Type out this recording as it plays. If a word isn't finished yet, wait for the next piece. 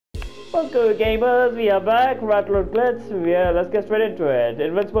Welcome gamers, we are back, Rattler Glitz, let's get straight into it.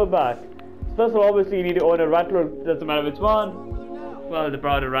 Invincible back. First of all, obviously you need to own a Rattler, doesn't matter which one. Well, the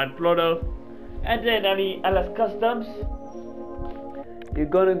broader Rattler. And then any LS customs. You're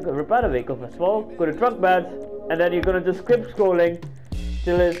gonna repair the vehicle first of all, go to truck beds, and then you're gonna just skip scrolling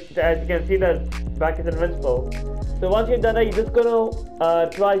till it's, as you can see that back is invincible. So once you've done that, you're just gonna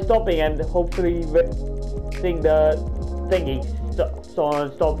try stopping and hopefully seeing the thingy.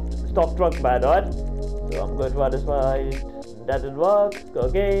 Stop truck bed, right? So I'm going to try this side. That didn't work. Go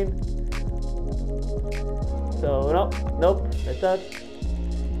again. So nope, that's that.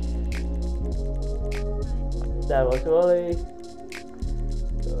 That was too early.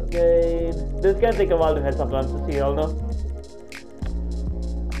 Go again. This can take a while to hit sometimes, to see all know.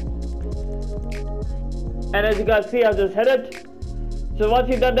 And as you guys see, I've just hit it. So once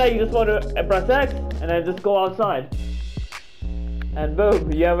you've done that, you just want to press X and then just go outside. And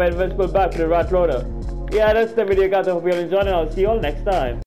boom, you have invincible back to the Rat Loader. Yeah, that's the video guys, I hope you all enjoyed and I'll see you all next time.